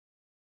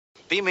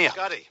beam me up.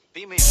 Scotty,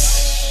 beam me up.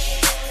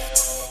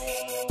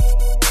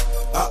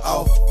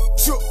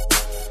 Sure.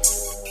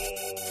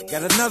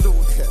 Got another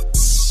one.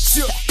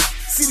 Sure.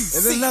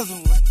 And another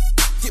one.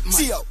 Get my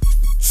G.O.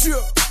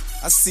 Sure.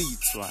 I see you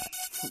trying.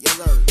 Yes,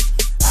 sir.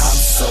 I'm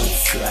so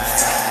fly.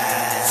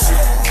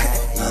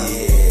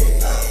 Yeah.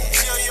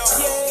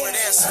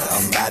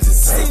 I'm about to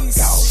take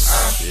off.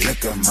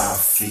 Look at my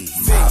feet.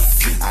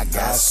 I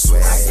got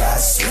swag. Okay.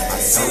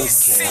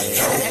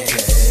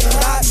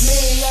 Not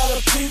many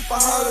other people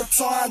heard of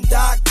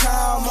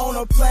Torn.com. On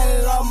a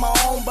planet of my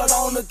own, but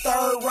on the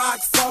third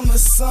rock from the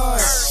sun.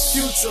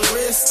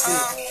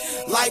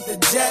 Futuristic, like the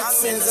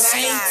Jetsons.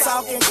 And I ain't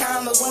talking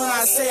kinda when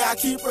I say I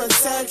keep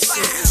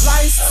protection.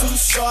 Life's too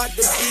short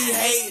to be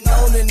hating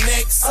on the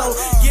next, so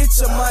get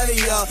your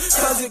money up,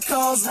 cause it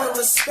comes with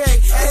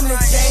respect. And the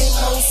game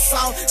no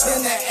soft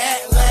than the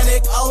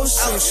Atlantic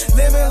Ocean.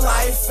 Living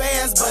life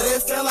fast, but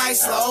it feel like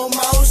slow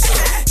motion.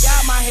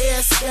 Got my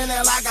head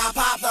spinning like I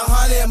popped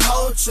 100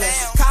 Motrin.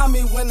 Call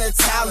me when the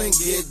talent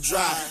get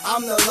dry,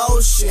 I'm the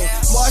lotion.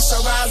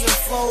 Moisturizing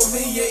flow,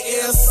 leave your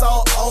ears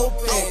so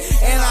open.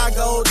 And I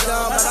go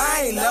dumb, but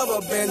I ain't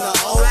never been to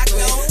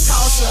open.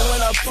 Caution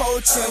when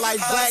approaching, like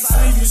blacks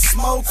leave you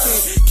smoking.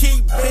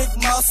 Keep big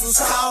muscles,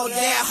 call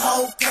that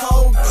Hulk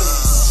Hogan.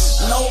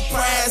 No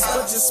prize,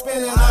 but you're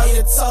spending all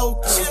your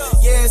tokens.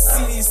 Yeah,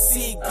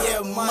 CDC,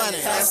 get money,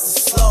 that's the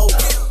slogan.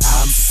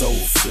 I'm so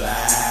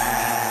fly.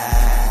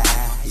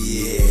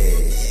 Yeah.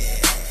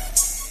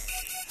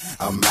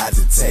 I'm about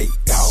to take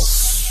off.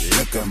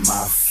 Look at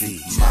my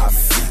feet.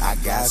 I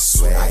got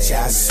swag. I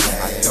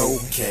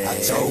don't care. I'm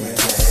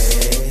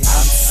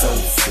so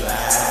fly.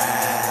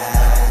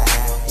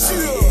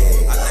 Yeah.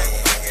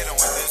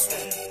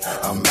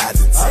 I'm about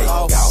to take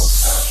off.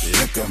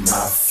 Look at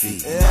my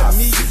feet. I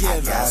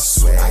got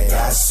swag.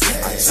 I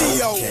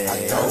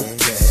don't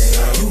care.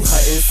 You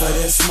hunting for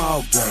that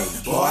small game,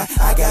 boy.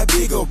 I got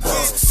bigger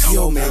bucks.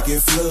 Yo, make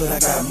it flood. I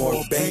got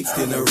more banks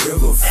than a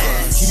river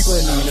front. Keep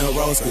a Nina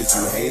Rose, cause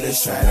you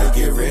haters try to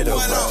get rid of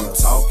what you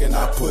talking.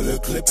 I put a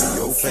clip in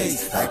your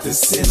face like the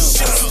cinema.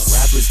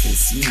 Rappers can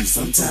see me.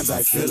 Sometimes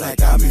I feel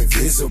like I'm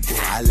invisible.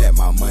 I let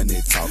my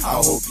money talk.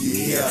 I hope you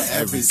hear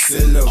every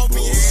syllable.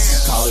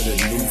 Call it a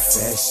new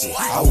fashion.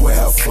 I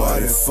wear a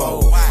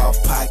 44. My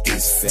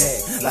pocket's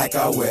fat like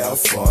I wear a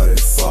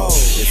 44.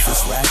 If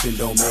it's rapping,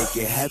 don't make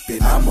it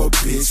happen. I'm a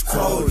bitch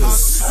caller.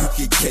 You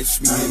can catch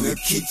me in the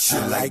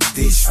kitchen like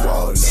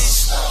dishwater.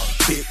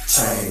 Big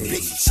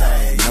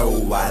chain, no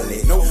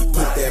wallet.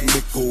 Put that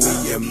mickle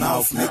in your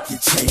mouth, make you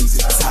change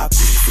the topic.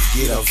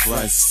 Forget a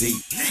front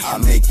seat, I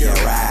make you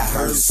ride.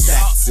 Hurt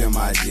sacks in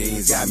my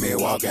jeans, got me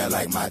walking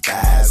like my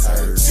thighs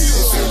hurt.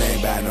 If it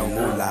ain't by no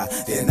moolah,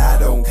 then I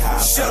don't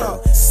cop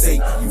her. Say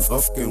you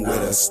fucking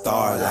with a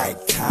star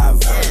like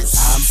Converse.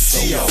 I'm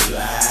so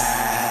fly,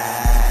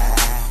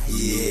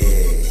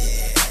 yeah.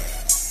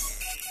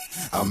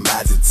 I'm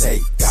about to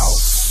take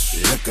off.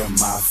 Look at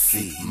my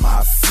feet.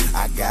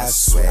 I got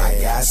swag.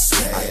 I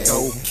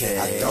don't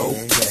care.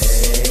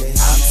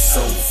 I'm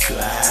so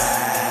fly.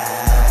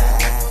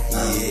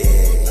 Yeah.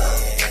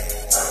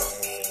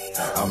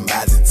 I'm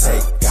about to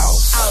take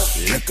off.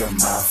 Look at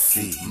my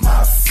feet.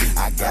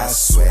 I got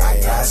swag. I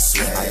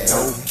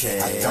don't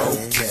care.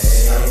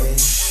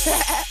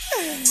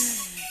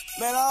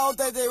 Man, I don't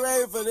think they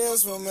ready for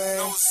this one, man.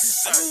 No,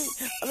 sir.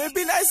 I mean,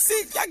 be nice,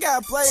 sick. Y'all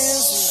gotta play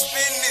this one.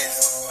 Spin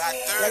this.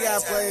 Y'all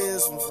gotta play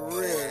this one for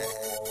real.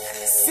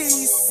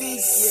 CC,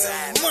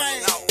 yeah,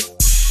 money.